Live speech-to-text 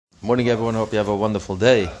Morning, everyone. Hope you have a wonderful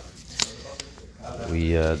day.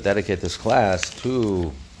 We dedicate this class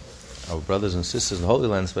to our brothers and sisters in the Holy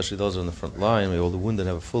Land, especially those on the front line. May all the wounded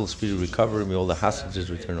have a full, speedy recovery. May all the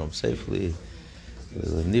hostages return home safely.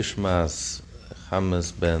 Nishmas,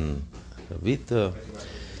 Chamas ben Vita,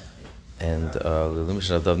 and the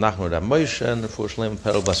Mishnah of Nachman Rab Moshe, and for Shlem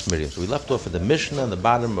Perel Bas Miriam. So we left off at the Mishnah on the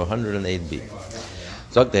bottom of 108b.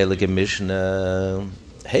 Zog the Heilige Mishnah.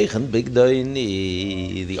 Heichen big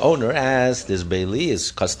doini. The owner asked his bailey,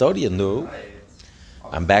 his custodian, no,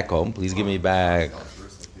 I'm back home. Please give me back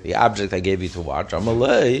the object I gave you to watch. I'm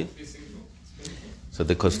alay. So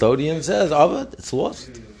the custodian says, "Oh, it's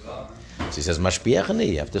lost." So he says, "Mashpiachani,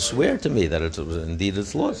 you have to swear to me that indeed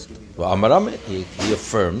it's lost." Well, he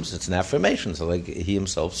affirms. It's an affirmation. So like he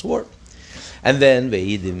himself swore. And then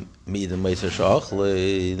the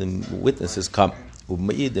witnesses come.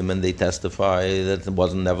 And they testify that it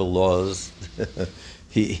wasn't never lost.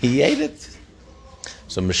 he ate it.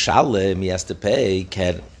 So Mishalem, he has to pay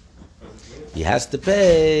Keren. He has to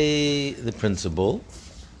pay the principal.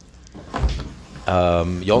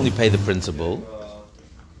 You only pay the principal.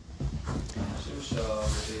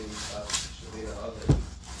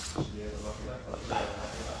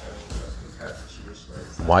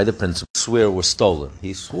 Why the principal? Swear was stolen.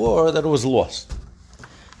 He swore that it was lost.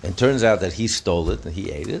 And turns out that he stole it and he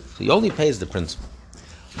ate it. So he only pays the principal.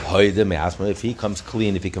 If he comes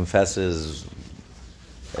clean, if he confesses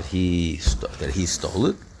that he stole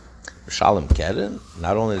it, Shalom Keren,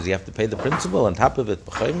 not only does he have to pay the principal, on top of it,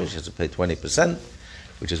 he has to pay 20%,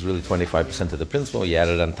 which is really 25% of the principal. You add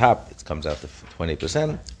it on top, it comes out to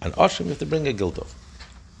 20%. And Oshim, you have to bring a guilt off.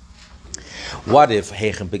 What if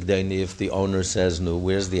the owner says, no,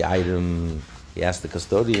 where's the item? He asked the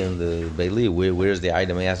custodian, the bailey, where's the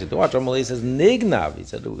item he asked you to watch? He says, Nignav. He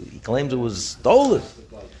said, he claims it was stolen.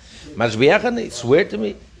 Mashbiachani, swear to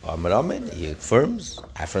me. He affirms,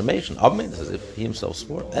 affirmation. As if he himself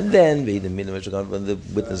swore. And then, when the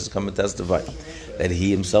witnesses come and testify that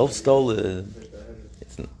he himself stole it,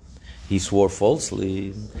 he swore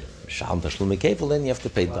falsely, then you have to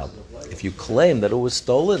pay double. If you claim that it was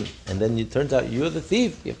stolen, and then it turns out you're the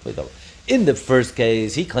thief, you have to pay double. In the first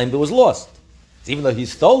case, he claimed it was lost. So even though he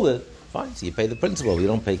stole it, fine, so you pay the principal, you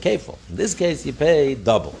don't pay kefil. In this case, you pay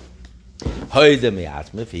double.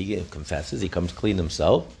 If he confesses, he comes clean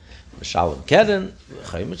himself, Shalom Keren,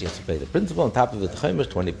 he has to pay the principal, on top of it,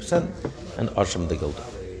 20%, and Osham the guilt.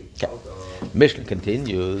 Okay. Mishnah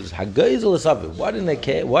continues,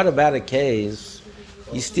 what about a case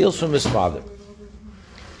he steals from his father?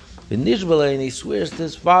 And he swears to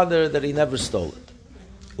his father that he never stole it.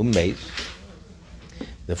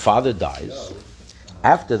 The father dies.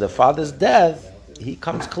 After the father's death, he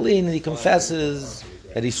comes clean and he confesses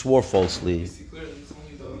that he swore falsely,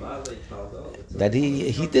 that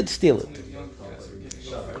he did steal it.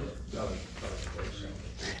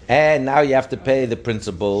 And now you have to pay the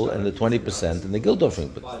principal and the 20% and the guilt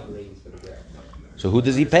offering. So who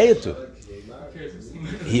does he pay it to?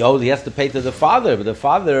 He has to pay to the father, but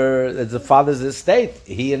it's the father's estate.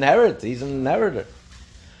 He's an inheritor.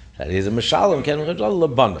 He's a Meshalem,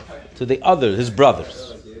 to the other, his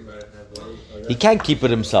brothers. He can't keep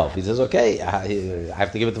it himself. He says, okay, I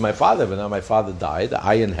have to give it to my father, but now my father died,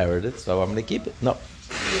 I inherit it, so I'm going to keep it. No.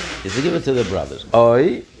 He has to give it to the brothers. Or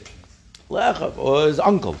his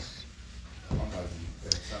uncles.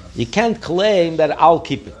 You can't claim that I'll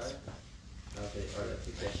keep it.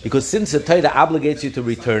 Because since the Torah obligates you to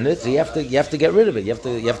return it, so you have to get rid of it. You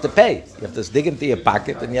have to pay. You have to dig into your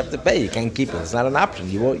pocket and you have to pay. You can't keep it. It's not an option.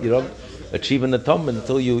 You don't achieve an atonement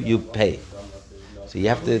until you pay. So you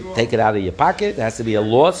have to take it out of your pocket. It has to be a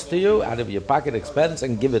loss to you, out of your pocket expense,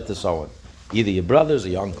 and give it to someone, either your brothers or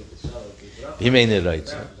your uncles. He made it right.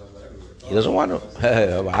 He doesn't want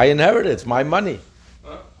to. I inherit it. It's my money.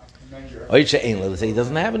 Let's say he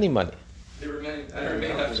doesn't have any money.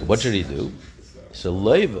 So what should he do? So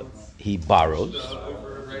Leiva, he borrows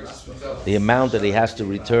the amount that he has to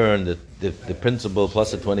return, the principal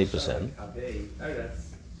plus the 20%.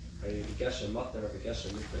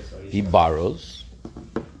 He borrows,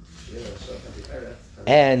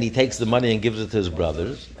 and he takes the money and gives it to his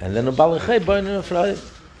brothers, and then the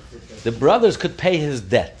brothers could pay his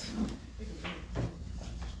debt.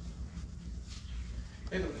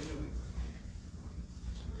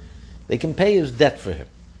 They can pay his debt for him.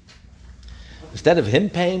 Instead of him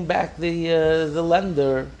paying back the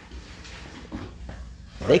lender,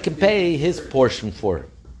 they can pay his portion for him.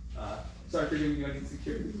 Sorry for giving you any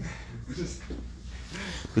security.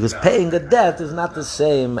 Because paying a debt is not the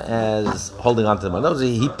same as holding on to the money. No,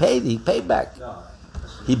 he paid back.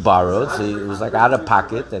 He borrowed, so it was like out of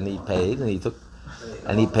pocket, and he paid, and he took.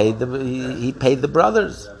 and he paid the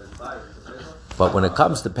brothers. But when it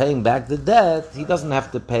comes to paying back the debt, he doesn't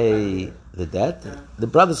have to pay the debt. The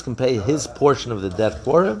brothers can pay his portion of the debt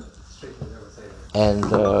for him, and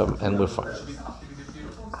we're fine.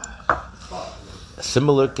 A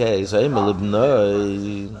similar case,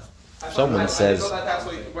 someone says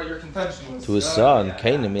to his son,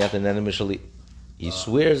 he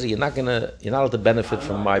swears you're not allowed to benefit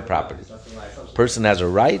from my property. A person has a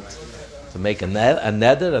right to make a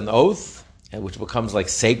neder, an oath, which becomes like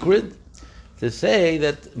sacred, to say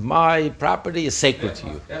that my property is sacred to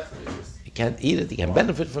you. You can't eat it, you can't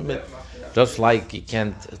benefit from it, just like you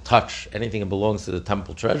can't touch anything that belongs to the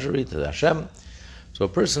temple treasury, to the Hashem. So a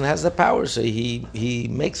person has the power, so he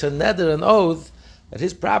makes a neder, an oath, that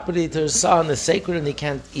his property to his son is sacred and he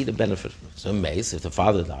can't eat a benefit from it. So mace, if the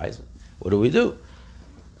father dies, what do we do?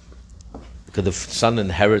 Could the son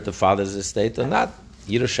inherit the father's estate or not?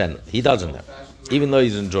 Yerushen, he doesn't have, even though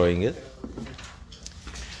he's enjoying it.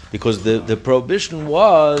 Because the prohibition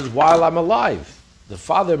was while I'm alive. The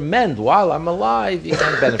father meant while I'm alive, you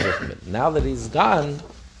can't benefit from it. Now that he's gone,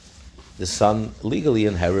 the son legally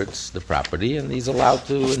inherits the property and he's allowed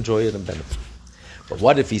to enjoy it and benefit. But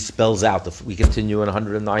what if he spells out, if we continue in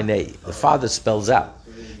 109a, the father spells out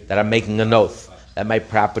that I'm making an oath, that my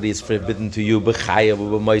property is forbidden to you,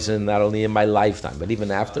 not only in my lifetime, but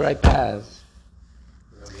even after I pass.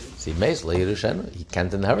 See, he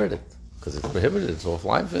can't inherit it. Because it's prohibited, it's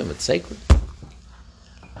offline for him, it's sacred.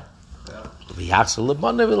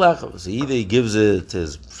 So either he gives it to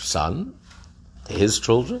his son, to his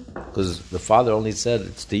children, because the father only said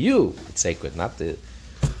it's to you, it's sacred, not to,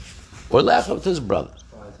 or lechav to his brother.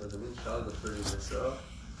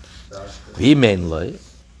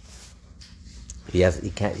 He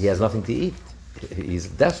has nothing to eat. He's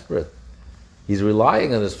desperate. He's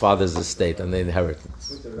relying on his father's estate and the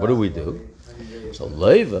inheritance. What do we do? So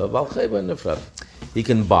he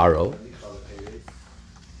can borrow.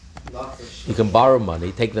 He can borrow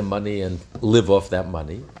money, take the money and live off that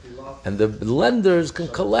money. And the lenders can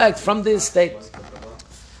collect from the estate.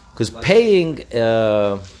 Because paying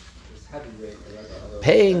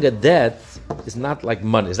a debt is not like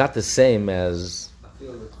money. It's not the same as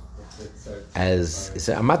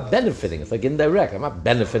I'm not benefiting. It's like indirect. I'm not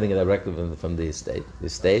benefiting directly from the estate. The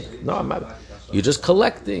estate? No, I'm not. You're just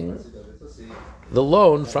collecting the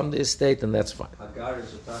loan from the estate, and that's fine.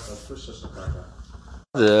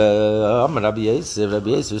 Rabbi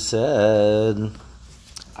Yosef said,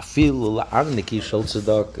 I feel la'arniki shel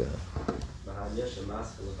tzedakah.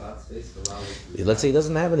 Let's say he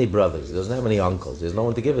doesn't have any brothers, he doesn't have any uncles, there's no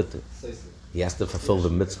one to give it to. He has to fulfill the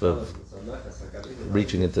mitzvah of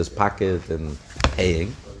reaching into his pocket and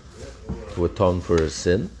paying to atone for his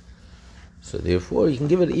sin. So therefore, he can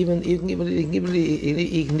give it even. He can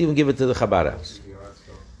even give it to the Chabad house.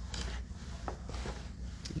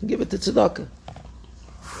 He can give it to tzedakah.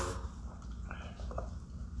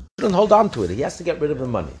 He doesn't hold on to it. He has to get rid of the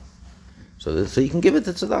money. So he can give it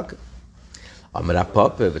to tzedakah.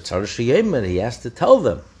 He has to tell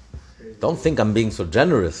them, don't think I'm being so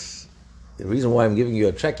generous. The reason why I'm giving you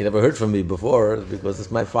a check, you never heard from me before, is because it's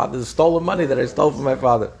my father's stolen money that I stole from my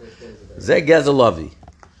father. Zeg Gezalavi.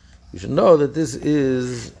 You should know that this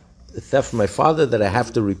is a theft from my father that I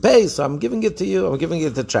have to repay, so I'm giving it to you. I'm giving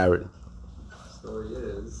it to charity.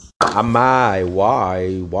 Amai, why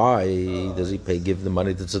does he give the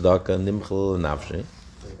money to tzedakah, nimchel, and nafshi?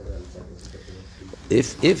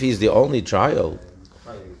 If he's the only child,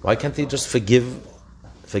 why can't he just forgive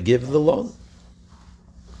the loan?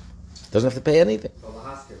 Doesn't have to pay anything.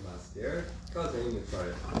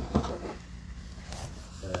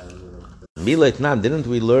 Milet Nan, didn't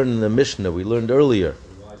we learn in the Mishnah? We learned earlier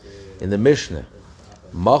in the Mishnah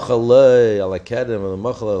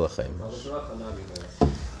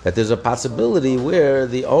that there's a possibility where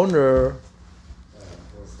the owner,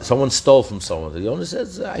 someone stole from someone. The owner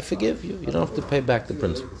says, I forgive you. You don't have to pay back the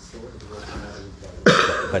principal.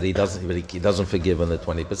 But he doesn't forgive on the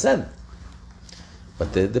 20%.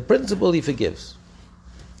 But the principal he forgives.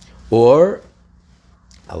 Or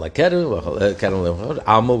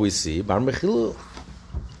Alma, we see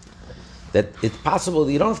that it's possible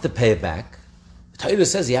that you don't have to pay it back. The Torah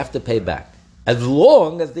says you have to pay back as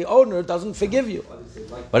long as the owner doesn't forgive you.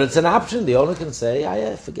 But it's an option. The owner can say,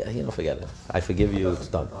 forget it. I forgive you. It's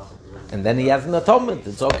done. And then he has an atonement.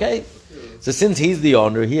 It's okay. So since he's the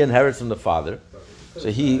owner, he inherits from the father. So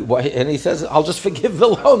he says, I'll just forgive the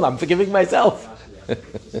loan. I'm forgiving myself.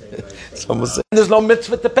 Someone says, there's no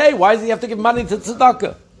mitzvah to pay. Why does he have to give money to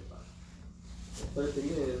tzedakah? The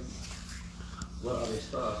thing is, what other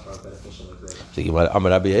stuff are beneficial like that?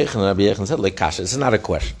 Rabbi Yechon said, like kasha. This is not a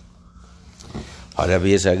question. Rabbi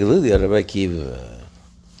Yisrael Galili, Rabbi Akiva.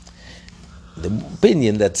 The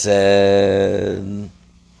opinion that said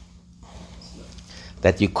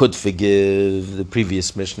that you could forgive the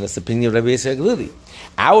previous mission, that's the opinion of Rabbi Yisrael Galili.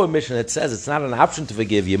 Our mission, it says it's not an option to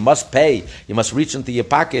forgive. You must pay. You must reach into your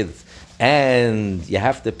pocket, and you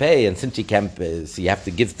have to pay. And since you can't pay, so you have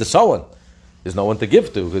to give to someone. There's no one to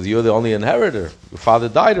give to because you're the only inheritor. Your father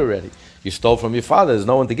died already. You stole from your father. There's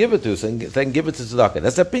no one to give it to, so then give it to tzedakah.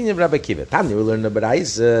 That's the opinion of Rabbi Akiva. Tanya, we learn about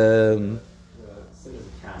Ice. The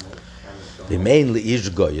mainly ish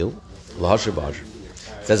goyel lahashabash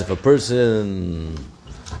says if a person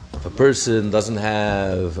doesn't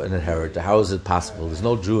have an inheritor, how is it possible? There's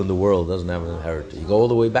no Jew in the world that doesn't have an inheritor. You go all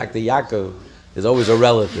the way back to Yaakov. There's always a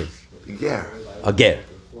relative. A ger.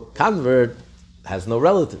 Convert has no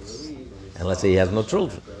relatives. And let's say he has no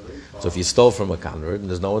children. So if you stole from a convert and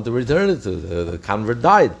there's no one to return it to, the convert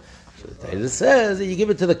died. So the Torah says that you give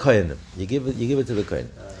it to the kohenim. You give it to the kohenim.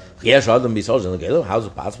 How is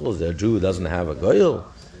it possible? Is there a Jew who doesn't have a goyel,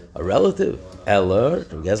 a relative? Eller,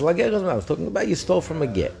 I was talking about you stole from a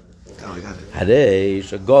ger. If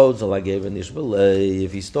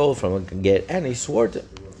he stole from a ger and he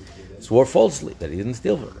swore falsely that he didn't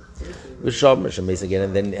steal from him.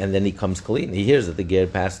 Again, and then he comes clean. He hears that the ger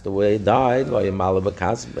passed away, died.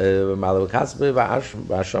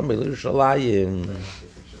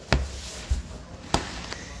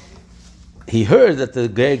 He heard that the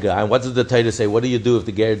ger guy. And what does the Torah say? What do you do if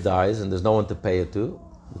the ger dies and there's no one to pay it to?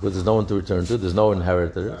 Because there's no one to return to. There's no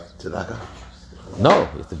inheritor. Tzedakah? No,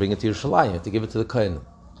 you have to bring it to Yerushalayim. You have to give it to the kohen.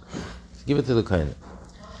 Give it to the kohen.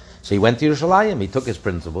 So he went to Yerushalayim. He took his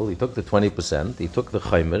principal. He took the 20%. He took the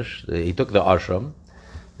chaymish. He took the ashram.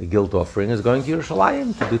 The guilt offering is going to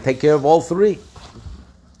Yerushalayim to take care of all three.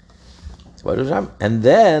 And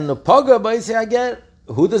then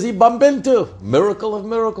who does he bump into? Miracle of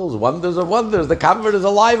miracles, wonders of wonders. The convert is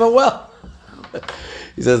alive and well.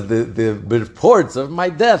 He says the reports of my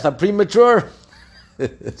death are premature.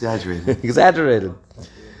 Exaggerated.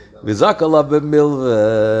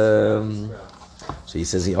 So he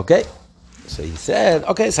says, okay. So he said,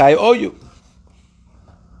 okay, so I owe you.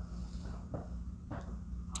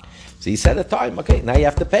 So he said a time, okay, now you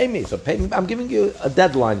have to pay me. So pay me. I'm giving you a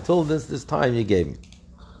deadline till this time you gave me.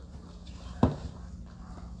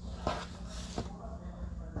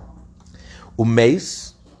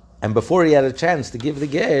 Umeis, and before he had a chance to give the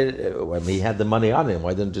ger, when he had the money on him,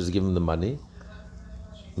 why didn't he just give him the money?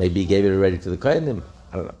 Maybe he gave it already to the kohenim.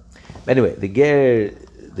 I don't know. Anyway, the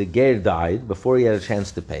ger died before he had a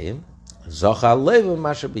chance to pay him.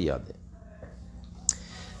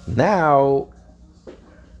 Now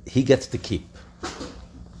he gets to keep.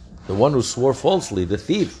 The one who swore falsely, the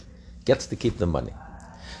thief, gets to keep the money.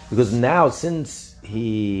 Because now, since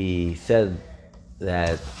he said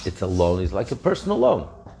that it's a loan, it's like a personal loan.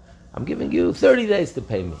 I'm giving you 30 days to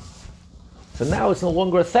pay me. So now it's no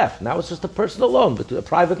longer a theft. Now it's just a personal loan, but a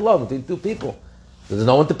private loan between two people. There's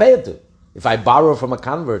no one to pay it to. If I borrow from a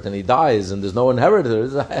convert and he dies and there's no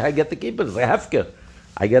inheritor, I get to keep it. It's a hefker.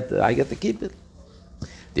 I get to keep it.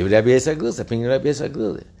 Rabbi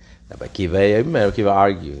Akiva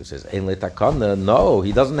argues, says, no,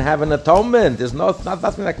 he doesn't have an atonement. There's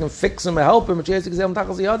nothing that can fix him or help him.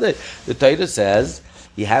 The Torah says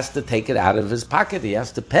he has to take it out of his pocket. He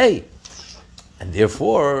has to pay. And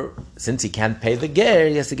therefore, since he can't pay the ger,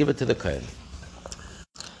 he has to give it to the kohen.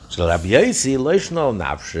 So Rabbi Yossi,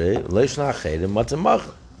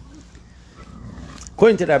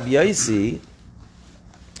 according to Rabbi Yossi,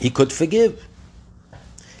 he could forgive.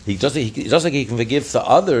 Just like he can forgive to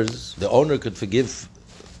others, the owner could forgive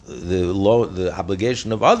the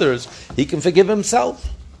obligation of others, he can forgive himself.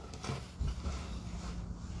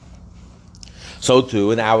 So too,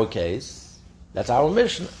 in our case, that's our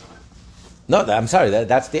mission. No, I'm sorry,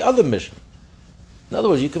 that's the other mission. In other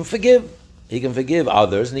words, you can forgive. He can forgive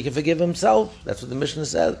others and he can forgive himself. That's what the Mishnah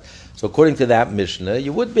says. So according to that Mishnah,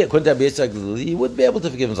 according to Rabbi Yitzchak, you would be able to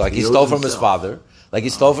forgive himself. Like he stole from his father. Like he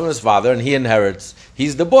stole from his father and he inherits.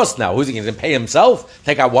 He's the boss now. Who's he going to pay himself?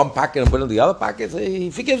 Take out one pocket and put it in the other pocket? He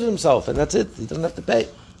forgives himself and that's it. He doesn't have to pay.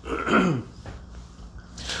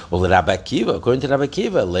 Well, Rabbi Akiva, according to Rabbi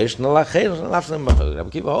Akiva, Rabbi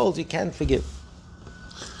Akiva holds you can't forgive.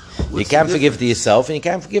 You can't forgive to yourself and you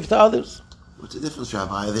can't forgive to others. What's the difference,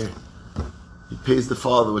 Rabbi? Either he pays the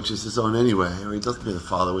father, which is his own anyway, or he doesn't pay the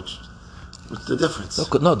father, what's the difference?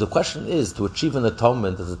 No, the question is, to achieve an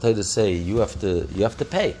atonement, as the Torah say, you have to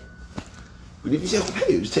pay. But if you have to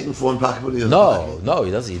pay, you're just taking from one pocket, put it in the other pocket. No,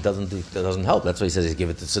 he doesn't help. That's why he says, give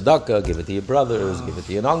it to tzedakah, give it to your brothers, give it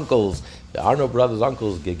to your uncles. There are no brothers,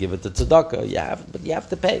 uncles, give it to tzedakah. But you have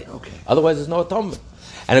to pay. Okay. Otherwise, there's no atonement.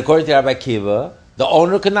 And according to Rabbi Akiva, The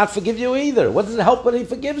owner cannot forgive you either. What does it help when he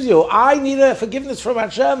forgives you? I need a forgiveness from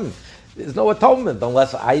Hashem. There's no atonement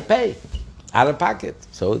unless I pay out of pocket.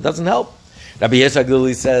 So it doesn't help. Rabbi Yisrael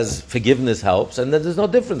Glili says forgiveness helps, and then there's no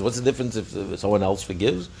difference. What's the difference if someone else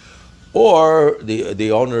forgives? Or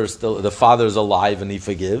the owner is still, the father is alive and he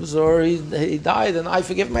forgives, or he died and I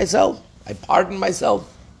forgive myself. I pardon myself.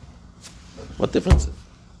 What difference?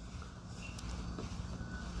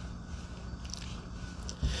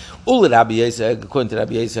 According to Rabbi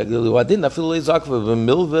Yisrael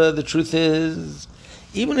Glili, the truth is,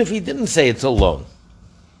 even if he didn't say it's a loan,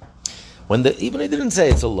 even he didn't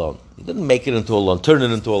say it's a loan, he didn't make it into a loan, turn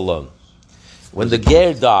it into a loan. When the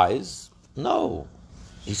ger dies, no.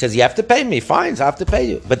 He says, you have to pay me. Fine, so I have to pay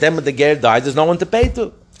you. But then when the ger dies, there's no one to pay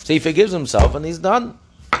to. So he forgives himself and he's done.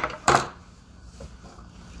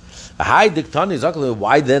 Why then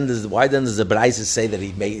does the Braisa say that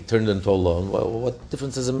he turned it into a loan? Well, what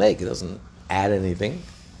difference does it make? It doesn't add anything.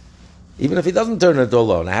 Even if he doesn't turn it into a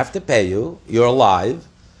loan, I have to pay you. You're alive,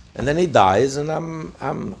 and then he dies, and I'm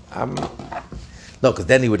no, because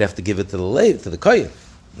then he would have to give it to the kohen.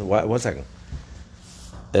 One second.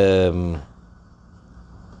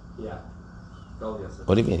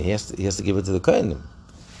 What do you mean? He has to give it to the kohen.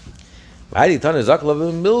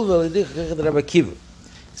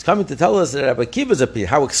 He's coming to tell us that Rabbi Akiva's opinion,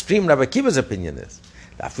 how extreme Rabbi Akiva's opinion is.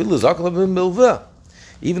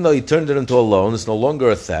 Even though he turned it into a loan, it's no longer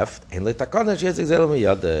a theft. He doesn't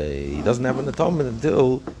have an atonement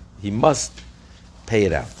until he must pay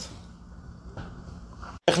it out.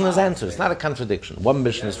 His answer, it's not a contradiction. One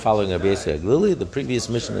mission is following Rabbi Yisrael Glili. The previous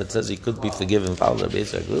mission that says he could be forgiven follows Rabbi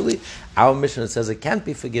Yisrael Glili. Our mission that says it can't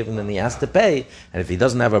be forgiven and he has to pay. And if he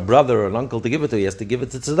doesn't have a brother or an uncle to give it to, he has to give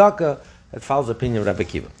it to tzedakah. That follows the opinion of Rabbi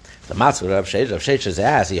Akiva. The matzah Rav Sheish has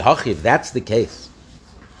asked, if that's the case,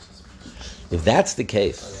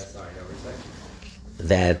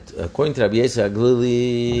 that according to Rabbi Yisrael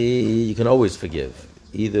Glili, you can always forgive.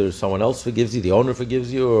 Either someone else forgives you, the owner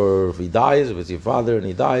forgives you, or if he dies, if it's your father and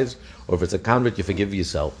he dies, or if it's a convert, you forgive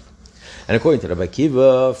yourself. And according to Rabbi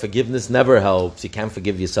Akiva, forgiveness never helps. You can't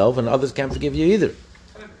forgive yourself, and others can't forgive you either.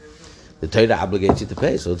 The Torah obligates you to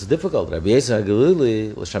pay, so it's difficult. Rabbi Yisrael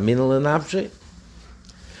Glili, l'shamina l'nafshi.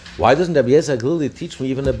 Why doesn't Rabbi Yisrael Glili teach me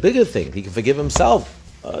even a bigger thing? He can forgive himself,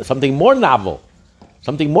 something more novel,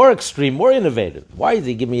 something more extreme, more innovative. Why does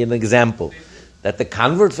he give me an example? That the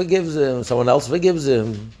convert forgives him, someone else forgives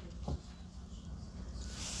him.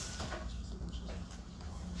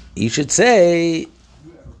 He should say,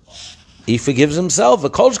 he forgives himself.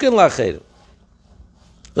 Look,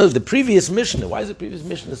 the previous mission, why is the previous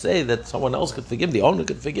mission to say that someone else could forgive him, the owner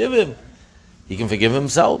could forgive him? He can forgive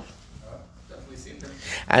himself.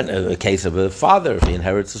 And in a case of a father, if he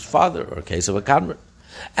inherits his father, or a case of a convert.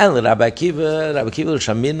 And Rabbi Akiva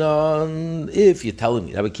Shaminon, if you're telling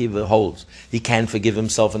me, Rabbi Akiva holds, he can forgive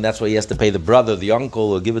himself, and that's why he has to pay the brother, the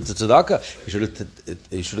uncle, or give it to tzedakah.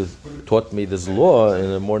 He should have taught me this law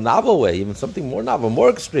in a more novel way, even something more novel, more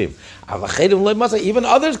extreme. Even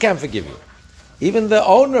others can't forgive you. Even the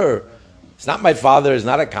owner, it's not my father, he's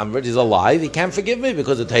not a convert, he's alive, he can't forgive me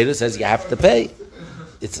because the Torah says you have to pay.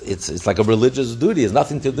 It's like a religious duty. It's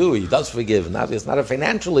nothing to do. He does forgive. It's not a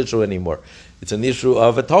financial issue anymore. It's an issue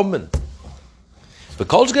of atonement.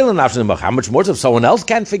 How much more so if someone else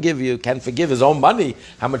can't forgive you, can't forgive his own money,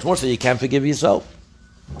 how much more so you can't forgive yourself?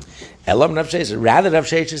 Rather, Rav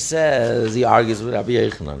Sheish says, he argues with Rabbi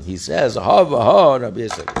Yochanan. He says, Rabbi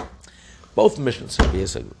Yisrael. Both missions, Rabbi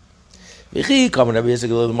Yisrael. When does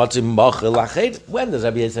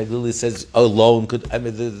Rabbi Yisrael says a loan could,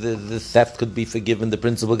 the theft could be forgiven, the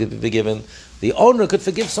principal could be forgiven, the owner could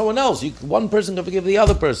forgive someone else. One person could forgive the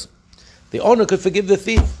other person. The owner could forgive the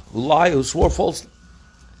thief who swore falsely.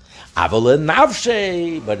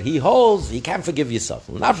 But he holds, he can't forgive yourself.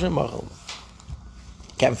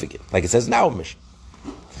 Can't forgive. Like it says now in Mishnah.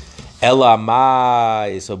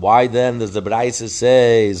 Elamai. So why then does the Braisa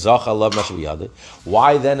say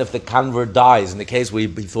why then if the convert dies in the case where he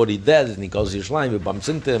thought he dead and he goes to Yerushalayim, he bumps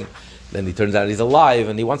into him, then he turns out he's alive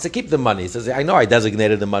and he wants to keep the money. He says, I know I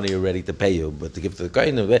designated the money already to pay you, but to give to the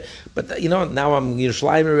kohen, but now I'm in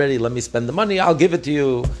Yerushalayim already, let me spend the money, I'll give it to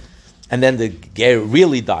you. And then the ger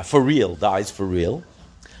really dies for real.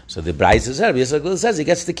 So the Braisa says he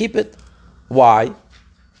gets to keep it. Why?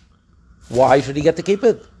 Why should he get to keep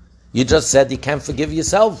it? You just said you can't forgive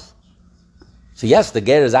yourself. So yes, the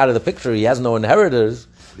ger is out of the picture. He has no inheritors.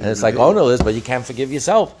 And it's like ownerless, but you can't forgive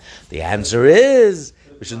yourself. The answer is,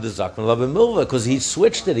 because he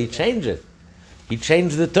switched it, he changed it. He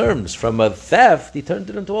changed the terms. From a theft, he turned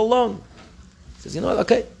it into a loan. He says, you know what,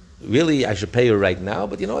 okay, really I should pay you right now,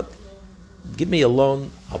 but you know what? Give me a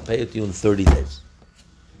loan, I'll pay it to you in 30 days.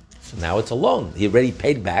 So now it's a loan. He already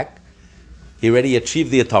paid back. He already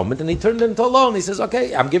achieved the atonement, and he turned it into a loan. He says,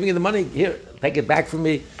 okay, I'm giving you the money. Here, take it back from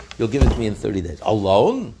me. You'll give it to me in 30 days. A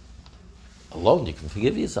loan? A loan, you can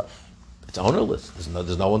forgive yourself. It's ownerless.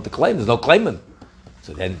 There's no one to claim. There's no claimant.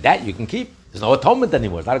 So then that you can keep. There's no atonement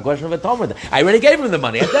anymore. It's not a question of atonement. I already gave him the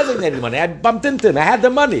money. I designated the money. I bumped into him. I had the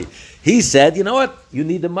money. He said, you know what? You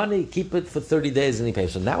need the money. Keep it for 30 days and he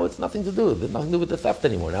pays. So now it's nothing to do. There's nothing to do with the theft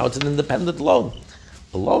anymore. Now it's an independent loan.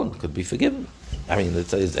 A loan could be forgiven. I mean,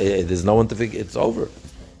 there's no one to forgive. It's over.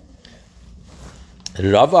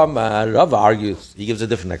 Rava argues. He gives a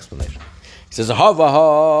different explanation. He says,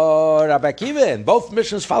 Rabbi Akiva, and both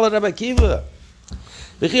missions follow Rabbi Akiva.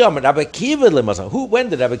 When did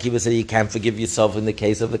Rabbi Akiva say you can't forgive yourself in the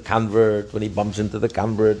case of the convert, when he bumps into the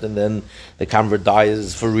convert and then the convert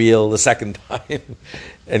dies for real the second time?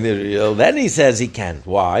 And then he says he can't.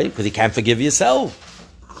 Why? Because he can't forgive yourself.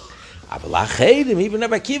 Even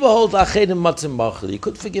Rabbi Akiva holds you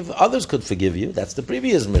could forgive, others could forgive you. That's the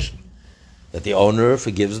previous mission. That the owner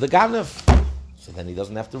forgives the Ganef. So then he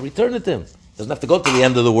doesn't have to return it to him. Doesn't have to go to the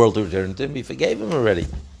end of the world to return it to him. He forgave him already.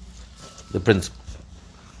 The principle.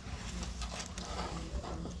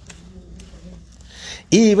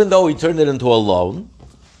 Even though he turned it into a loan,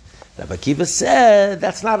 Rabbi Akiva said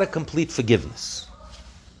that's not a complete forgiveness.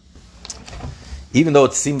 Even though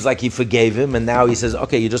it seems like he forgave him and now he says,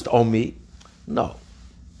 okay, you just owe me. No.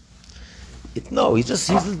 He's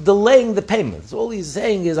delaying the payment. All he's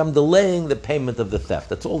saying is, I'm delaying the payment of the theft.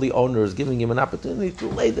 That's all the owner is giving him an opportunity to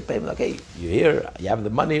delay the payment. Okay, you're here, you have the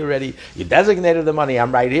money already, you designated the money,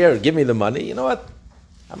 I'm right here, give me the money. You know what?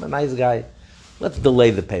 I'm a nice guy. Let's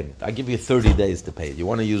delay the payment. I'll give you 30 days to pay it. You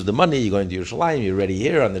want to use the money, you're going to Yerushalayim, you're already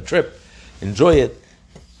here on the trip, enjoy it,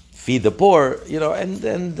 feed the poor, and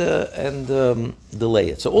delay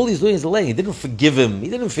it. So all he's doing is delaying. He didn't forgive him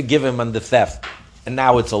on the theft, and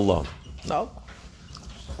now it's a loan. No.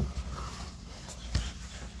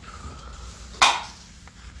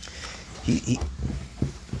 Okay.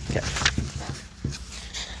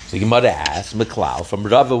 So Gemara asks, Meklal, from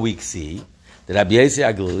Rava we see that Rabbi Yossi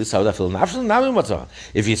Aglili saw that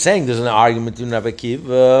if you're saying there's an argument between Rabbi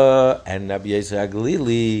Akiva and Rabbi Yossi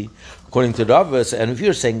Aglili, according to Rava, and if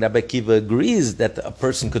you're saying Rabbi Akiva agrees that a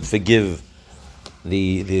person could forgive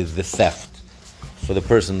the theft for the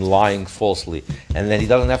person lying falsely, and then he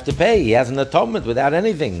doesn't have to pay, he has an atonement without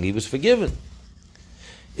anything, he was forgiven.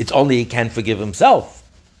 It's only he can't forgive himself.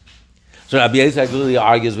 So Rabbi Yossi Aglili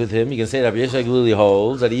argues with him. You can say Rabbi Yossi Aglili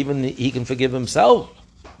holds that even he can forgive himself.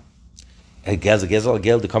 How do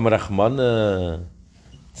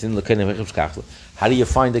you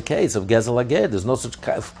find a case of Gezel Aged? There's no such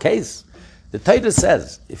case. The Torah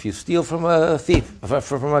says, if you steal from a thief,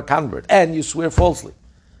 from a convert, and you swear falsely,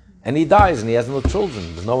 and he dies and he has no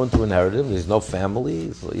children, there's no one to inherit him, there's no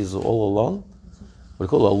family, he's all alone. What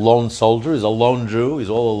do you call it? A lone soldier, he's a lone Jew, he's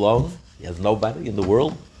all alone, he has nobody in the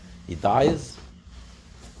world, he dies.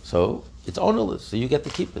 So it's ownerless, so you get to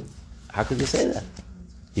keep it. How could you say that?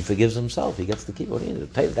 He forgives himself. He gets to keep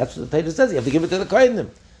it. That's what the Torah says. You have to give it to the Kohanim.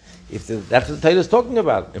 That's what the Torah is talking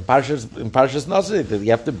about in Parshas Nasri.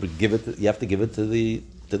 You have to give it. You have to give it to the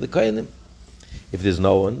Kohanim. If there's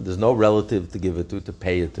no one, there's no relative to give it to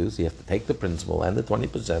pay it to. So you have to take the principal and the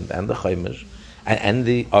 20% and the Chaimish and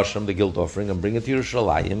the Ashram, the guilt offering, and bring it to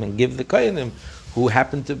Yerushalayim and give the Kohanim who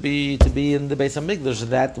happen to be in the Beis Hamikdash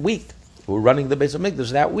that week, who are running the Beis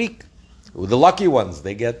Hamikdash that week, who are the lucky ones.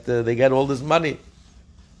 They get all this money.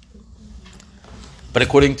 But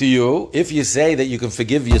according to you, if you say that you can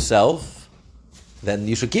forgive yourself, then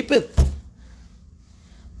you should keep it.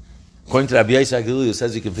 According to Rabbi Yossi Aglili, who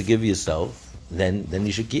says you can forgive yourself, then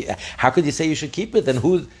you should keep. How could you say you should keep it? Then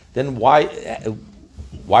why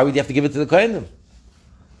would you have to give it to the Kohanim?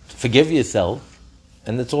 Forgive yourself,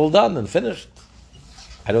 and it's all done and finished.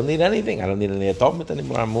 I don't need anything. I don't need any atonement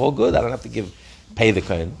anymore. I'm all good. I don't have to pay the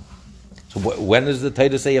Kohanim. So when does the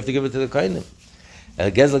Torah say you have to give it to the Kohanim? How are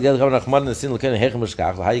you going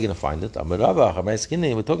to find it?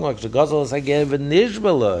 We're talking about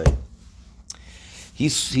he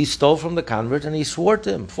stole from the convert and he swore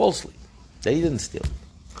to him falsely that he didn't steal.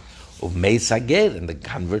 And the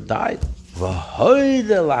convert died.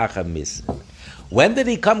 When did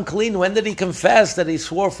he come clean? When did he confess that he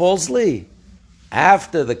swore falsely?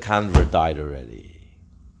 After the convert died already.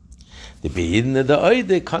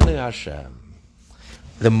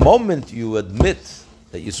 The moment you admit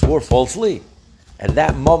that you swore falsely, at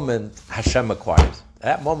that moment Hashem acquires. At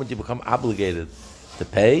that moment you become obligated to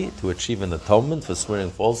pay, to achieve an atonement for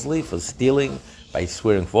swearing falsely, for stealing by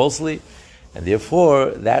swearing falsely, and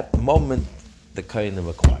therefore that moment the Kohanim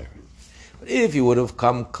acquire. But if you would have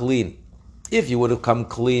come clean, If you would have come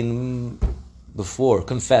clean before,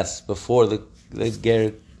 confessed before the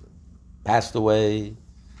ger passed away,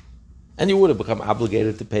 and you would have become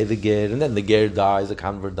obligated to pay the ger, and then the ger dies, the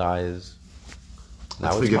convert dies.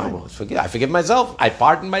 Now it's mine. I forgive myself. I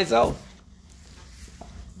pardon myself.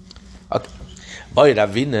 Okay. Boy,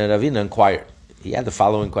 Ravina inquired. He had the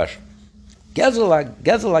following question.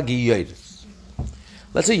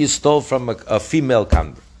 Let's say you stole from a female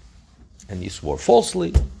convert, and you swore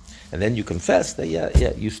falsely, and then you confessed that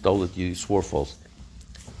you stole it. You swore falsely,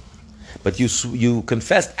 but you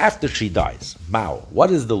confessed after she dies. Mao,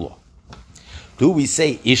 what is the law? Do we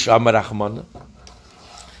say ish amar rachmana?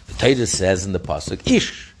 The Torah says in the pasuk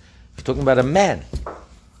ish. You're talking about a man.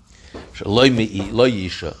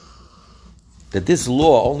 That this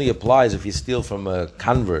law only applies if you steal from a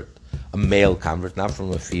convert, a male convert, not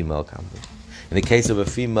from a female convert. In the case of a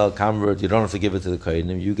female convert, you don't have to give it to the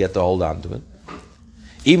kohenim; you get to hold on to it,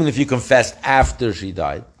 even if you confessed after she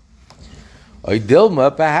died. Or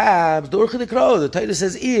Dilma, perhaps, the Torah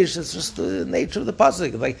says ish. It's just the nature of the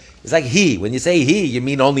pasuk. It's like he. When you say he, you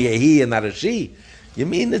mean only a he and not a she. You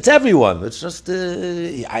mean it's everyone. It's just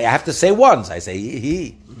I have to say once. I say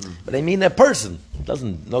he, but I mean a person. It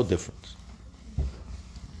doesn't no difference.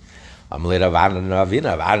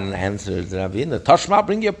 Ravina answered Ravina. Toshma,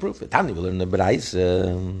 bring your proof. Tani will learn the Brais.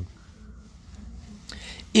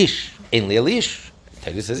 Ish, ain't ish.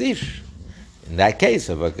 Torah says ish. In that case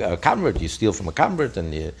of a convert, you steal from a convert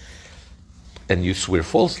and you swear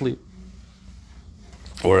falsely,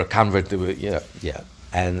 or a convert,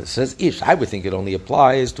 and it says ish. I would think it only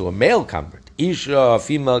applies to a male convert. Isha, a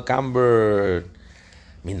female convert.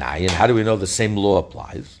 Minayin. How do we know the same law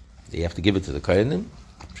applies? You have to give it to the kohenim.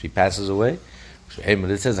 She passes away.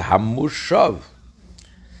 It says hamushav.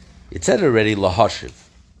 It said already lahashiv.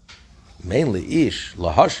 Mainly ish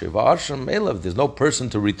lahashiv. Ha'asham melav. There's no person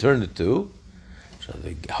to return it to. So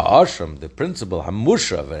the ha'asham, the principle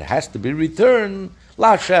hamushav, it has to be returned.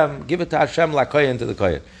 La Hashem, give it to Hashem, la kohen to the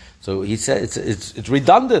kohen. So he said it's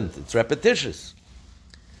redundant. It's repetitious.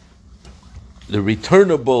 The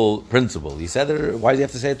returnable principle. He said it. Why do you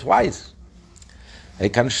have to say it twice?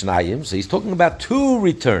 So he's talking about two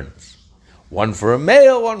returns, one for a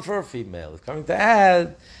male, one for a female. He's coming to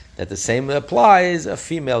add that the same applies a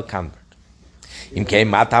female convert. Then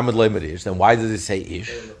why does it say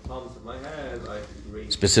ish?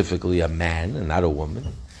 Specifically a man and not a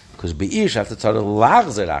woman, because beish have to tell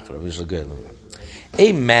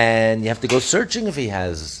a man. You have to go searching if he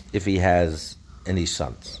has any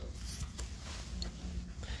sons.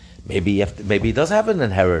 Maybe he does have an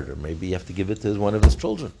inheritor. Maybe you have to give it to one of his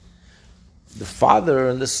children. The father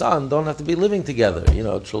and the son don't have to be living together.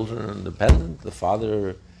 Children are independent. The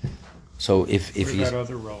father. So if he's got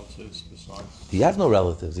other relatives besides, he has no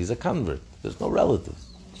relatives. He's a convert. There's no relatives.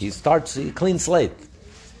 He starts a clean slate.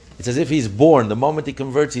 It's as if he's born. The moment he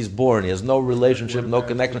converts, he's born. He has no relationship, no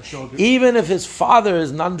connection. Even if his father,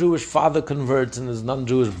 his non-Jewish father converts and his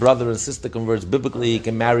non-Jewish brother and sister converts, biblically he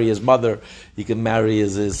can marry his mother, he can marry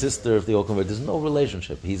his sister if they all convert. There's no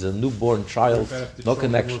relationship. He's a newborn child, no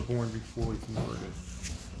connection. Were born before he converted.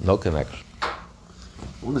 No connection.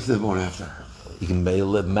 When is they born after? He can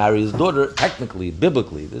marry his daughter, technically,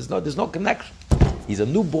 biblically. There's no connection. He's a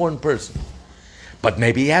newborn person. But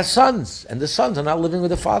maybe he has sons, and the sons are not living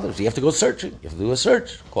with the fathers. You have to go searching. You have to do a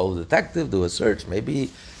search. Call a detective, do a search.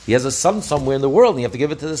 Maybe he has a son somewhere in the world, and you have to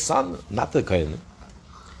give it to the son, not the kohen.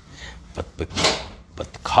 But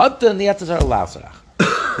katan, you have to start lasrach.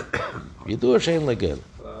 You do a shame like it.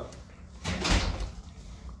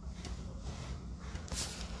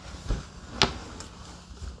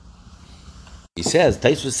 He says,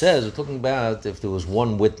 Taisva says, we're talking about if there was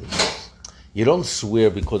one witness. You don't swear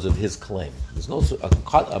because of his claim. There's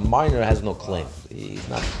a minor has no claim. He's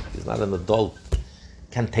not an adult.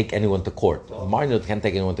 Can't take anyone to court. A minor can't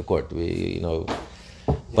take anyone to court.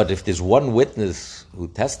 But if there's one witness who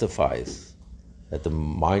testifies that the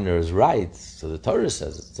minor is right, so the Torah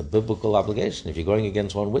says it's a biblical obligation. If you're going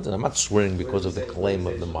against one witness, I'm not swearing because of the claim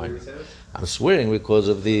of the minor. I'm swearing because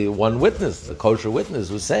of the one witness, the kosher witness,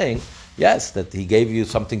 who's saying, yes, that he gave you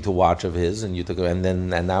something to watch of his, and you took, and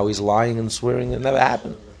now he's lying and swearing it never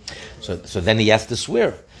happened. So then he has to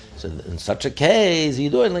swear. So in such a case, you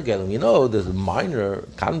do it like the minor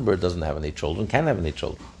convert doesn't have any children, can't have any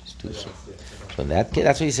children. He's too soon. So in that case,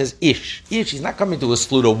 that's why he says ish. Ish. He's not coming to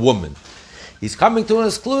exclude a woman. He's coming to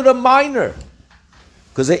exclude a minor,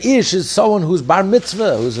 because a ish is someone who's bar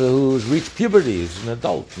mitzvah, who's reached puberty, who's an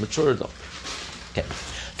adult, mature adult. Okay.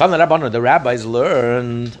 From the rabbis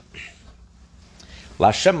learned.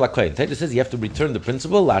 Lashem la kohen. Torah says you have to return the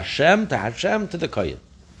principle Lashem to Hashem to the kohen.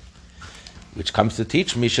 which comes to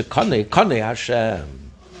teach me shekane Hashem.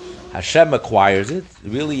 Hashem acquires it.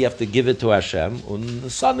 Really, you have to give it to Hashem.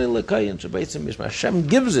 Hashem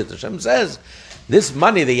gives it. Hashem says, this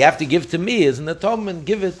money that you have to give to me is an atonement.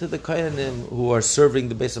 Give it to the kohanim who are serving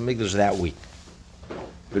the Beis Hamikdash that week.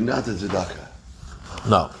 But not the tzedakah.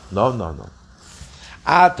 No.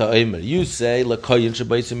 Ata Omer, you say lekoyin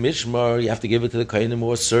shebeis mishmar. You have to give it to the kohanim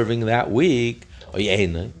who are serving that week. Or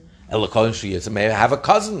yeina. May I have a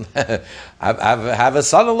cousin? have a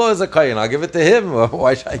son-in-law as a kohen. I'll give it to him.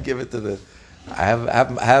 Why should I give it to the? I have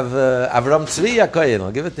Avram Tzvi a kohen.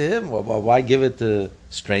 I'll give it to him. Why give it to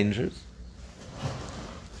strangers?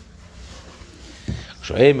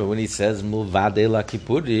 When he says mulvade la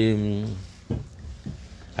kippurim,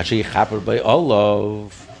 actually chaper by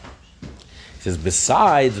olav, he says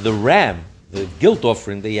besides the ram, the guilt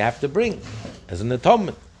offering that you have to bring as an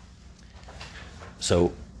atonement.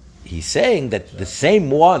 So he's saying that the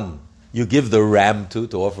same one you give the ram to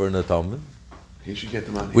offer an atonement, he should get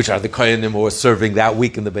the money. Which are the kohanim who are serving that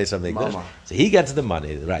week in the Beis Hamikdash. So he gets the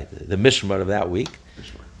money, right? The mishmar of that week.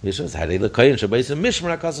 So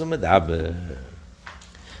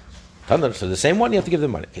the same one you have to give the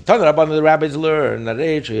money. The rabbis learn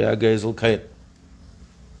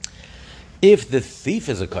if the thief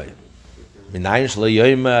is a kohen, why do you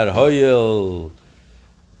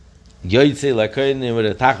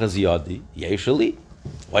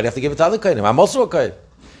have to give it to other kohanim? I'm also a kohen.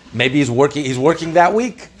 Maybe he's working that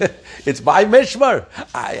week. It's by mishmar.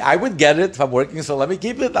 I would get it if I'm working, so let me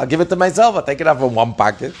keep it. I'll give it to myself. I'll take it out from one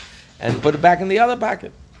pocket and put it back in the other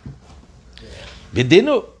pocket.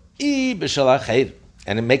 Bidinu and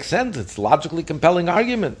it makes sense. It's a logically compelling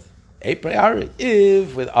argument. A priori.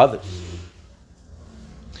 If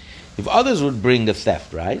others would bring a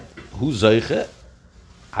theft, right? Who's zoiche?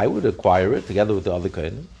 I would acquire it together with the other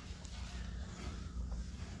kohanim.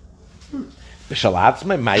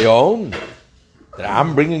 My own that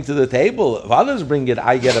I'm bringing to the table. If others bring it,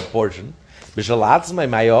 I get a portion.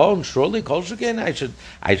 My own. Surely, kol sheken, I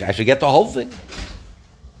should get the whole thing.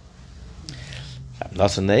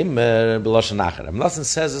 Amnasan name b'loshen acher. Amnasan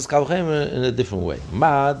says it's kalchem in a different way.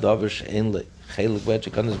 Ma davish ein chelik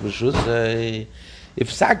v'etchikanis b'shus. If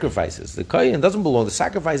sacrifices, the kohen doesn't belong. The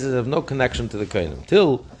sacrifices have no connection to the kohen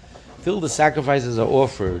till the sacrifices are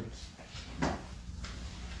offered.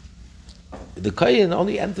 The kohen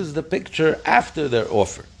only enters the picture after they're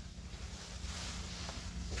offered.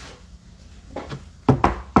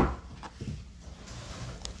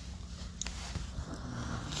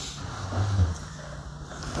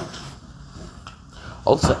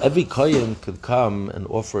 Also, every kohen could come and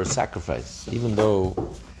offer a sacrifice, even though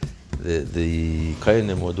the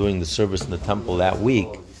kohenim were doing the service in the temple that week.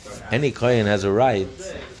 Any kohen has a right,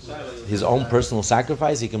 his own personal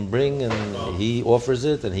sacrifice he can bring, and he offers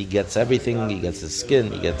it, and he gets everything. He gets his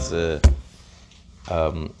skin. He gets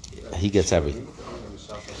everything.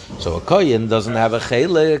 So a kohen doesn't have a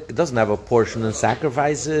chelik, doesn't have a portion in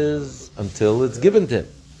sacrifices until it's given to him.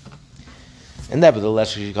 And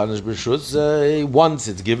nevertheless, once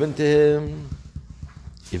it's given to him,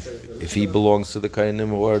 if he belongs to the kohanim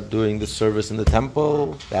who are doing the service in the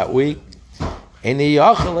temple that week,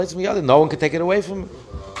 no one can take it away from him.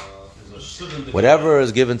 Whatever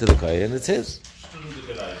is given to the kohen, it's his.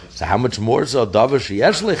 So how much more so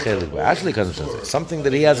something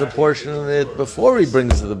that he has a portion in it before he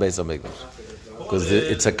brings it to the Beis Hamikdash, because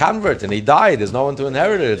it's a convert and he died. There's no one to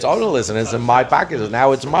inherit it. It's ownerless and it's in my pocket. And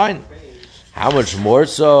now it's mine. How much more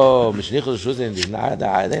so? How much more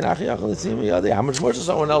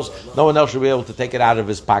so no one else should be able to take it out of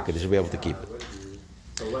his pocket. He should be able to keep it.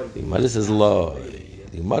 The Gemara says law.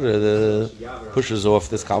 The Gemara pushes off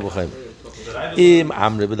this Kalvachem.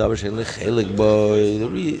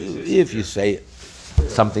 If you say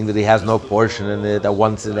something that he has no portion in it, that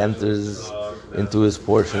once it enters into his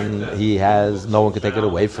portion, no one can take it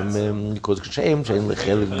away from him, because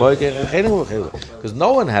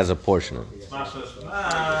no one has a portion in it.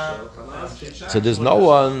 So there's no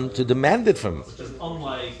one to demand it from him.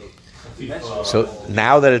 So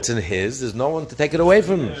now that it's in his, there's no one to take it away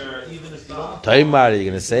from him. Taimar, you're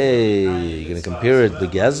going to compare it to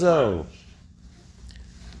Gezel?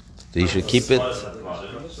 He should keep it.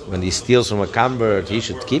 When he steals from a convert, he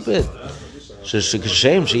should keep it. Just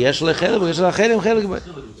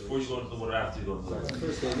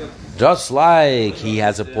like he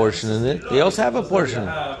has a portion in it, they also have a portion.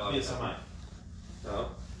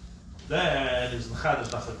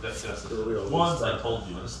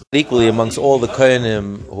 Equally amongst all the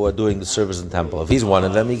kohanim who are doing the service in the temple, if he's one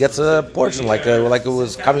of them, he gets a portion like it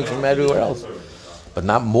was coming from everywhere else, but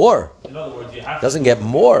not more. Doesn't get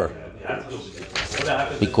more,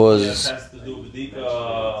 because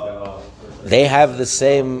They have the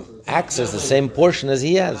same access, the same portion as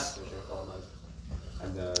he has.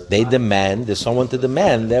 They demand, there's someone to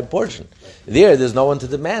demand their portion. There's no one to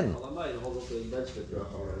demand.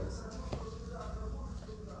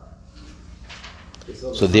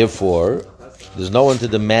 So therefore, there's no one to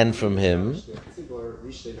demand from him.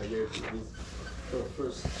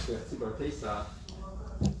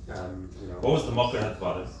 What was the Makar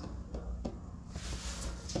Hatvaris?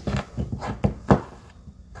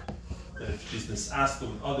 If she's been asked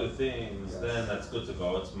with other things, then that's good to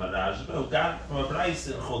go. It's Maraj. But got from a price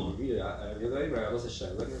in Chul. You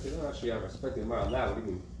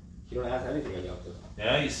don't ask anything on Yom Tov.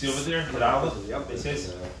 Yeah, you see over there, the Aleph. It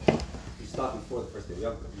says. You stop before the first day of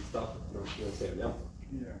Yom Tov. You stop. You don't say Yom Tov.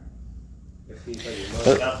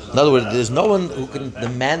 In other words, there's no one who can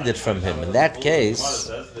demand it from him. In that case,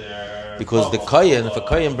 because the Kohen, if a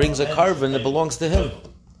Kohen brings a carbon, it belongs to him.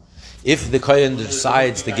 If the Kohen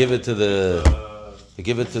decides to give it to the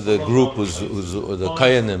group who's the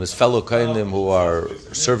Kohenim, his fellow Kohenim who are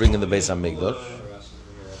serving in the Beis Hamikdash,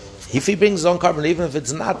 if he brings his own carbon, even if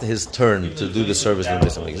it's not his turn to do the service in the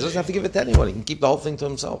Beis Hamikdash, he doesn't have to give it to anyone. He can keep the whole thing to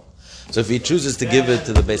himself. So if he chooses to give it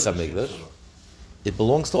to the Beis Hamikdash, it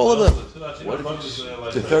belongs to all of them. What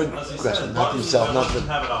if the third question, not himself, not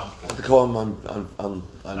to call him on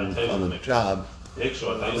the job, it's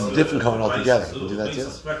a different Kohen altogether. Can you do that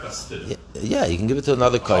too? Yeah, you can give it to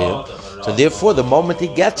another Kohen. So therefore, the moment he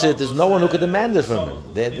gets it, there's no one who could demand it from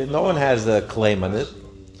him. No one has a claim on it.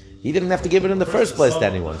 He didn't have to give it in the first place to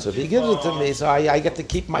anyone. So if he gives it to me, so I get to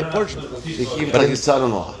keep my portion. He keep it like his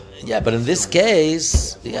son-in-law. Yeah, but in this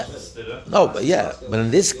case, but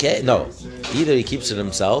in this case, no. Either he keeps it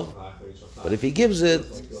himself, but if he gives it,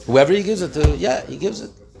 whoever he gives it to, he gives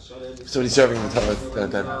it. So he's serving until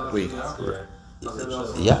that week.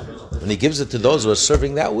 Yeah, when he gives it to those who are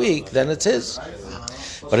serving that week, then it's his.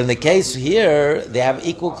 But in the case here, they have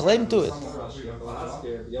equal claim to it.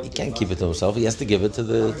 He can't keep it to himself. He has to give it to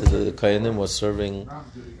the Kohenim who are serving.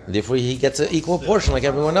 Therefore, he gets an equal portion like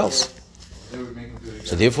everyone else.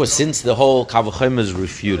 So therefore, since the whole Kavachim is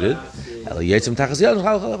refuted, you have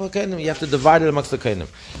to divide it amongst the Kohenim.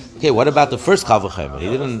 Okay, what about the first Kavachim? He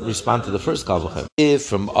didn't respond to the first Kavachim. If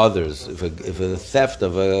from others, if a theft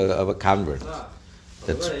of a convert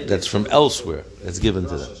that's from elsewhere, that's given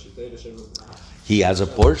to them, he has a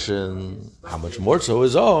portion. How much more so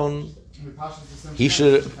his own? He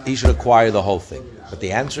should acquire the whole thing. But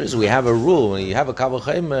the answer is, we have a rule: when you have a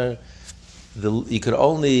Kavachim, you could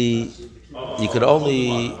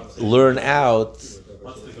only learn out.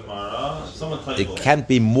 It can't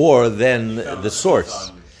be more than the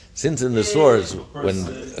source. Since in the source, when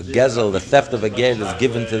a gezel, the theft of a get is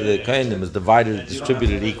given to the kohenim, is divided,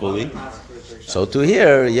 distributed equally. So to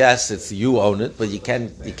here, yes, it's you own it, but you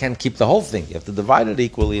can't keep the whole thing. You have to divide it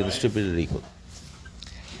equally and distribute it equally.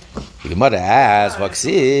 The Gemara asks,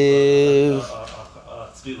 "Vaksiv."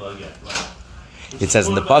 It says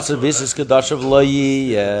in the pasuk, "Visis kedash of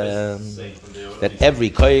loyi," that every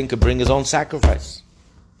kohen could bring his own sacrifice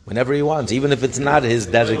whenever he wants, even if it's not his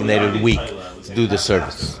designated week to do the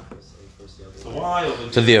service.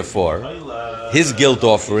 So therefore, his guilt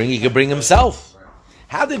offering he could bring himself.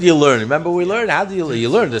 How did you learn? Remember we learned? How did you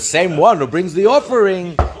learn? The same one who brings the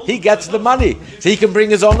offering, he gets the money. So he can bring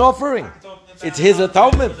his own offering. It's his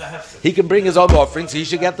atonement. He can bring his own offering, so he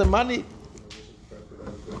should get the money.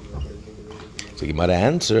 So Gemara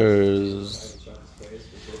answers,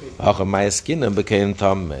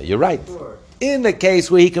 you're right. In the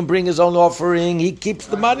case where he can bring his own offering, he keeps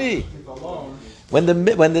the money. When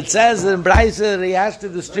it says in Braisa he has to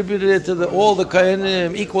distribute it to all the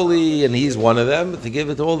kohenim equally, and he's one of them, to give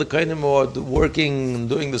it to all the kohenim who are working,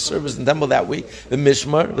 doing the service in the temple that week, the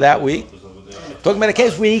mishmar that week. Talking about a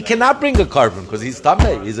case where he cannot bring a carbon because he's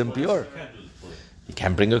tameh, he's impure. He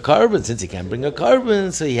can't bring a carbon. Since he can't bring a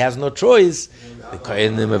carbon, so he has no choice. The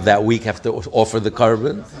kohenim of that week have to offer the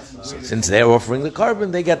carbon. So since they're offering the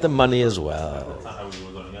carbon, they get the money as well.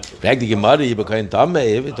 If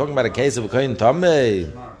you're talking about a case of a kohen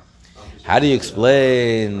tameh, how do you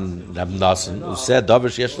explain Rab Nassim, who said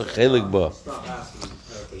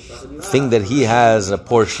thing that he has a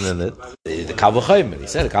portion in it? The Kavachayim. He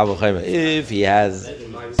said Kavachayim. If he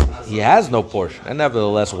has no portion, and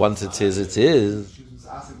nevertheless, once it's his, it's his.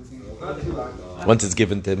 Once it's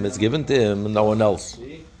given to him, it's given to him, and no one else.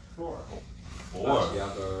 Or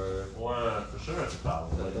for sure it's a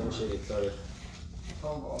problem.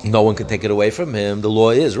 No one can take it away from him. The law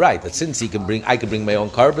is right that since I can bring my own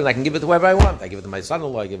carbon, I can give it to whoever I want. I give it to my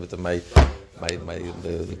son-in-law. I give it to the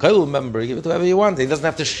kollel member. I give it to whoever you want. He doesn't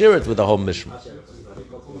have to share it with the whole mishmah.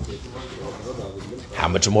 How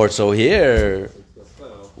much more so here,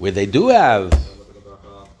 where they do have,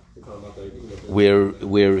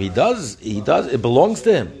 where he does, it belongs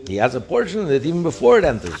to him. He has a portion of it even before it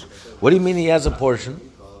enters. What do you mean he has a portion?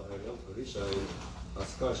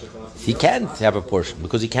 He can't have a portion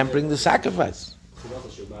because he can't bring the sacrifice.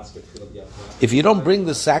 If you don't bring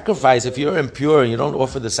the sacrifice, if you're impure and you don't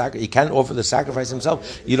offer the sacrifice, he can't offer the sacrifice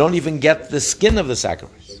himself. You don't even get the skin of the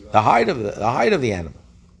sacrifice, the hide of the animal.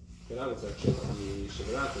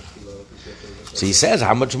 So he says,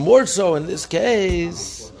 how much more so in this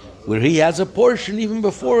case, where he has a portion even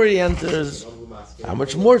before he enters? How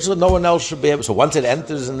much more so no one else should be able? So once it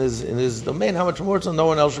enters in his domain, how much more so no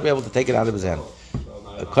one else should be able to take it out of his hand?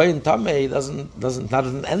 A kohen tamei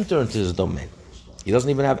doesn't enter into his domain. He doesn't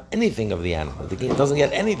even have anything of the animal. He doesn't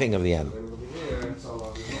get anything of the animal.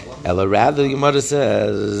 Ella rather, the Gemara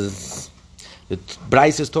says, the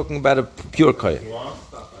Bryce is talking about a pure kohen.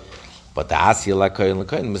 But the asya la kohen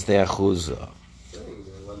mistei achuzah.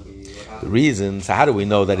 The reason, so how do we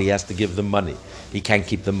know that he has to give the money? He can't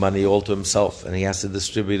keep the money all to himself, and he has to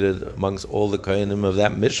distribute it amongst all the kohenim of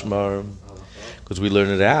that mishmar. Because we learn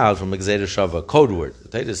it out from Gzeira Shava, code word.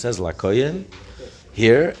 The Torah says la kohen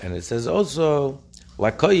here, and it says also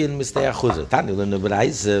la kohen mistei achuzah. Tani learn the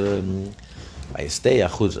B'rais by stei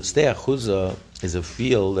achuzah. Stei achuzah is a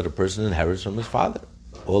field that a person inherits from his father,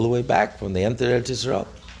 all the way back from the enter Eretz Yisrael.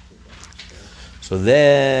 So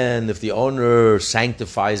then, if the owner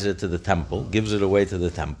sanctifies it to the temple, gives it away to the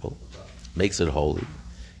temple, makes it holy,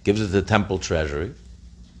 gives it to the temple treasury,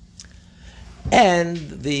 and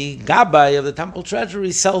the gabbai of the temple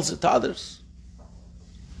treasury sells it to others,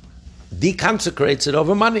 deconsecrates it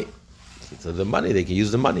over money. So the money, they can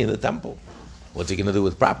use the money in the temple. What's he going to do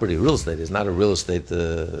with property? Real estate. He's not a real estate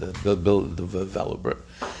developer.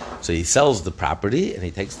 So he sells the property and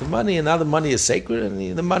he takes the money, and now the money is sacred,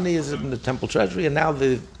 and the money is in the temple treasury, and now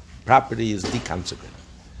the property is deconsecrated.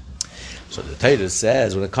 So the Torah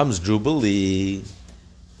says, when it comes Jubilee,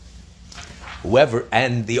 whoever,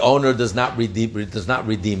 and the owner does not redeem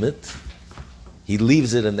it, he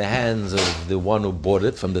leaves it in the hands of the one who bought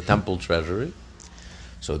it from the temple treasury.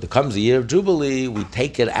 So it comes the year of Jubilee, we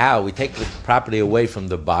take it out, we take the property away from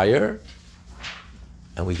the buyer,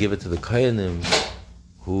 and we give it to the Kohanim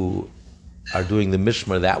who are doing the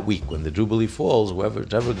Mishmar that week. When the Jubilee falls, whichever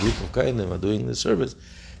group of Kohanim are doing the service,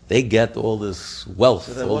 they get all this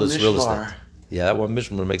wealth, so all this real estate. Yeah, that one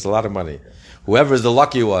Mishmar makes a lot of money. Whoever is the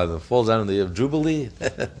lucky one that falls out in the year of Jubilee,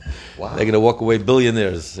 wow. They're going to walk away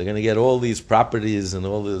billionaires. They're going to get all these properties and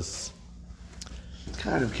all this. It's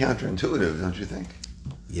kind of counterintuitive, don't you think?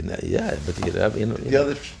 Yeah, but the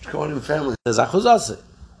other Kohanim family says achuzase.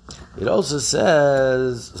 It also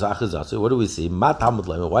says achuzase. What do we see? Why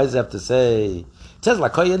does it have to say? It says la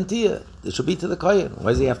kohen tia. It should be to the kohen.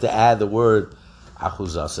 Why does he have to add the word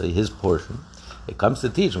achuzase, his portion? It comes to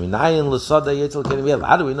teach me. How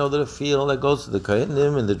do we know that a field that goes to the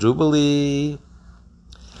kohenim in the Jubilee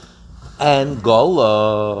and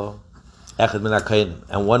gola echad min hakohenim,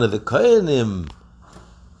 and one of the kohenim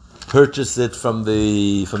purchased it from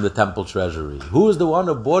the temple treasury? Who is the one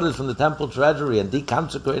who bought it from the temple treasury and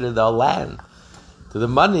deconsecrated the land to the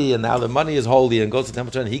money, and now the money is holy and goes to the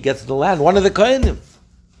temple treasury and he gets the land? One of the kohenim.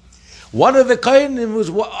 One of the kohenim was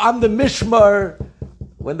on the mishmar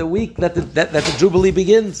when the week that the Jubilee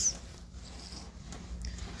begins.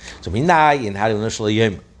 So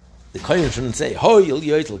the kohen shouldn't say,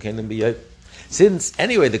 since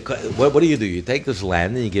anyway, what do? You take this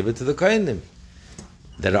land and you give it to the kohenim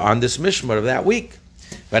that are on this mishmar of that week.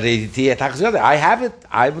 But I have it.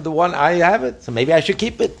 I'm the one. I have it. So maybe I should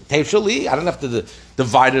keep it. I don't have to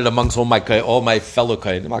divide it amongst all my fellow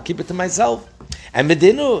kohenim. I'll keep it to myself. And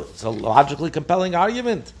medinu, it's a logically compelling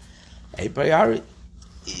argument. A priori,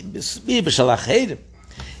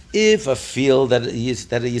 if a field that a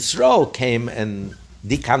Yisrael came and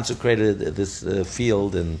deconsecrated this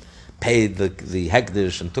field and paid the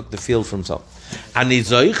hekdesh and took the field for himself, and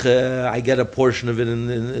I get a portion of it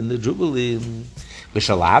in the Jubilee.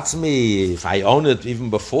 If I own it even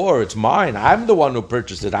before, it's mine. I'm the one who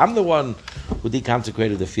purchased it. I'm the one who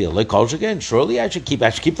deconsecrated the field. Like Kol again, surely I should keep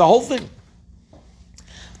the whole thing.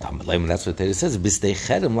 That's what it says. Meaning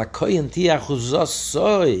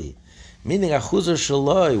achuzah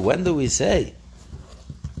shaloi. When do we say?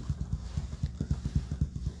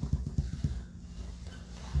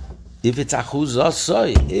 If it's achuzah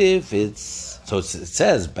soy, if it's so, it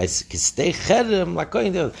says by stay cherem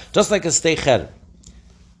lakoyin, just like a stay cherem,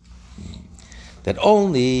 that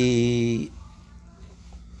only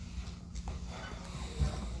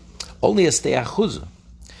a stay achuzah.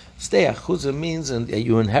 Stay achuzah means and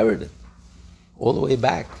you inherit it. all the way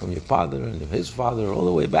back from your father and his father, all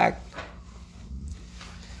the way back.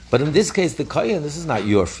 But in this case, the kohen, this is not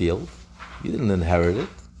your field. You didn't inherit it.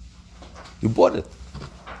 You bought it.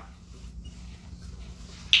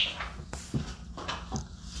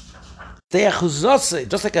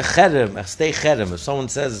 Just like a cherem, a stay cherem. If someone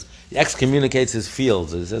says, he excommunicates his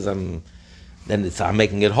fields, he says, I'm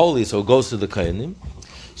making it holy, so it goes to the kohenim.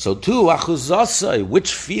 So too, achuzasai,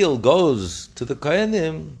 which field goes to the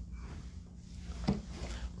kohenim?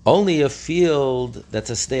 Only a field that's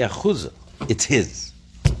a stay achuzah. It's his.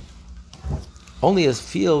 Only a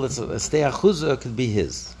field that's a stay achuzah could be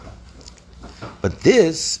his. But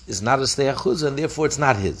this is not a stay achuzah, and therefore it's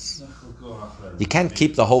not his. You can't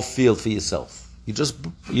keep the whole field for yourself. You just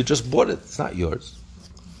bought it. It's not yours.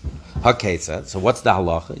 Okay, so what's the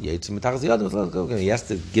halacha? He has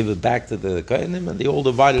to give it back to the kohenim, and they all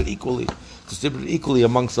divide it equally, distribute it equally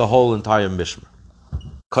amongst the whole entire mishmar.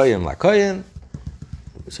 Kohen la kohen.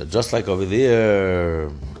 So just like over there,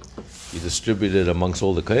 you distribute it amongst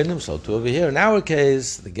all the kohenim, so too over here. In our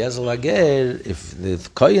case, the gezel ager, if the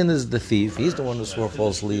kohen is the thief, he's the one who swore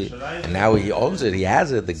falsely, and now he owns it, he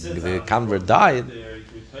has it, the convert died,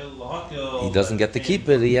 he doesn't get to keep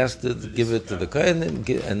it, he has to give it to the kohen,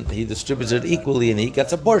 and he distributes it equally, and he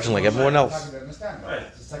gets a portion like everyone else.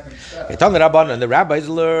 Okay, and the rabbis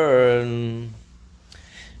learn.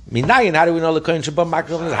 How do we know the kohen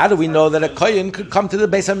shabbat? How do we know that a kohen could come to the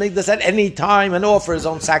Beis Hamikdash at any time and offer his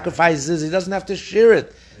own sacrifices? He doesn't have to share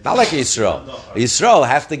it. Not like Yisrael. Yisrael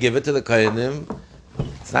has to give it to the kohenim.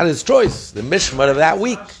 It's not his choice. The mishmar of that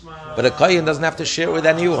week. But a kohen doesn't have to share it with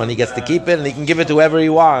anyone. He gets to keep it and he can give it to whoever he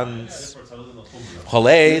wants. No.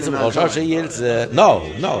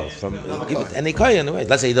 Give it to any kohen.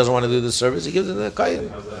 Let's say he doesn't want to do the service. He gives it to the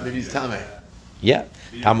kohen. Maybe he's Tameh. Yeah.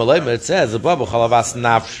 It says, he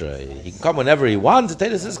can come whenever he wants. The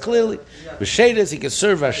Torah says clearly. He can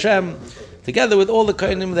serve Hashem together with all the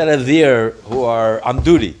kohenim that are there who are on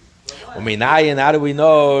duty. How do we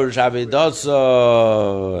know and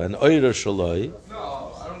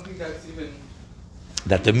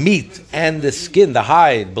that the meat and the skin, the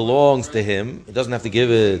hide, belongs to him? He doesn't have to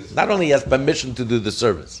give it. Not only he has permission to do the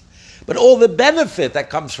service, but all the benefit that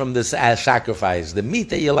comes from this sacrifice, the meat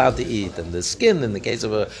that you're allowed to eat, and the skin, in the case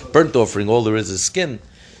of a burnt offering, all there is skin,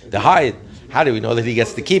 the hide. How do we know that he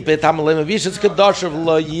gets to keep it? That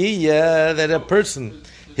a person,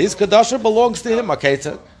 his kadasha belongs to him. Okay,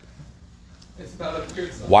 so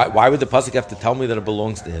why would the pasuk have to tell me that it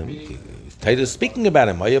belongs to him? Torah is speaking about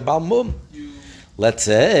him. Let's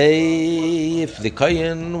say if the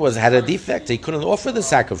kohen had a defect, he couldn't offer the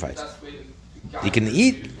sacrifice. He can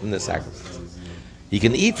eat from the sacrifice. He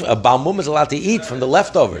can eat. A balmum is allowed to eat from the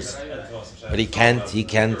leftovers, but he can't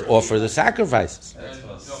offer the sacrifices.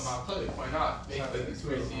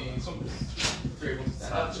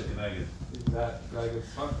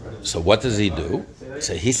 So what does he do?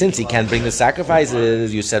 So since he can't bring the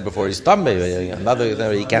sacrifices, you said before he's tamei.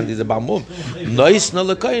 Another he can't do the balmum.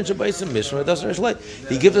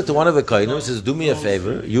 He gives it to one of the kohenim. He says, "Do me a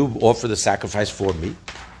favor. You offer the sacrifice for me."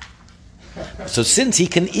 So since he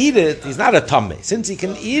can eat it, he's not a tamei. Since he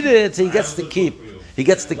can eat it, he gets to keep. He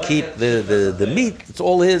gets to keep the meat. It's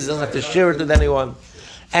all his. He doesn't have to share it with anyone,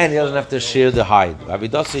 and he doesn't have to share the hide. We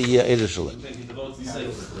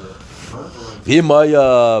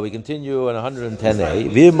continue on 110a.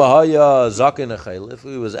 If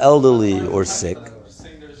he was elderly or sick,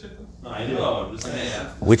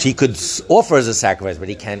 which he could offer as a sacrifice, but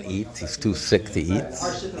he can't eat. He's too sick to eat.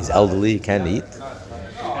 He's elderly. He can't eat.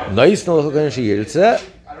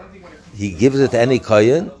 He gives it to any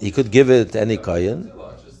kohen. He could give it to any kohen.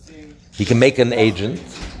 He can make an agent.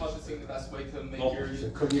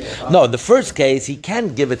 No, in the first case, he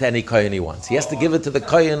can't give it to any kohen he wants. He has to give it to the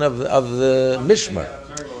kohen of the mishmar.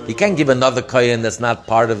 He can't give another kohen that's not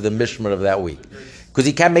part of the mishmar of that week. Because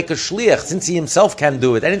he can't make a shliach. Since he himself can't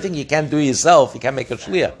do it, anything you can't do yourself, he can't make a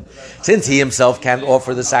shliach. Since he himself can't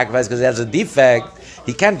offer the sacrifice because he has a defect,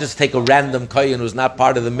 he can't just take a random kohen who's not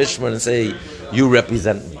part of the mishmar and say, you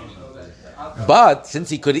represent me. But since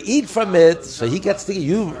he could eat from it, so he gets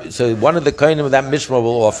to so one of the kohenim of that mishmar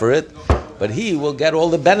will offer it, but he will get all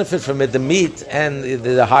the benefit from it, the meat and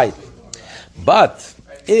the hide. But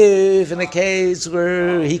if in a case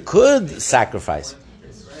where he could sacrifice,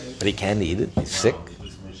 but he can't eat it, he's sick,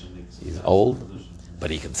 he's old, but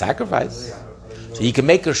he can sacrifice. So he can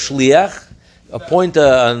make a shliach, appoint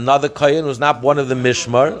another kohen who's not one of the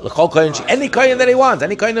mishmar, any kohen that he wants,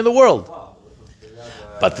 any kohen in the world.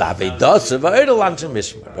 But who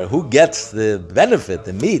gets the benefit,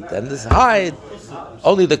 the meat and this hide?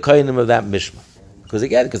 Only the kohenim of that mishmar.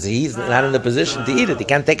 Because he's not in the position to eat it. He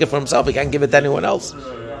can't take it for himself. He can't give it to anyone else.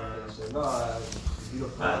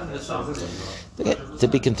 Okay, to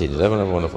be continued. Everyone have a wonderful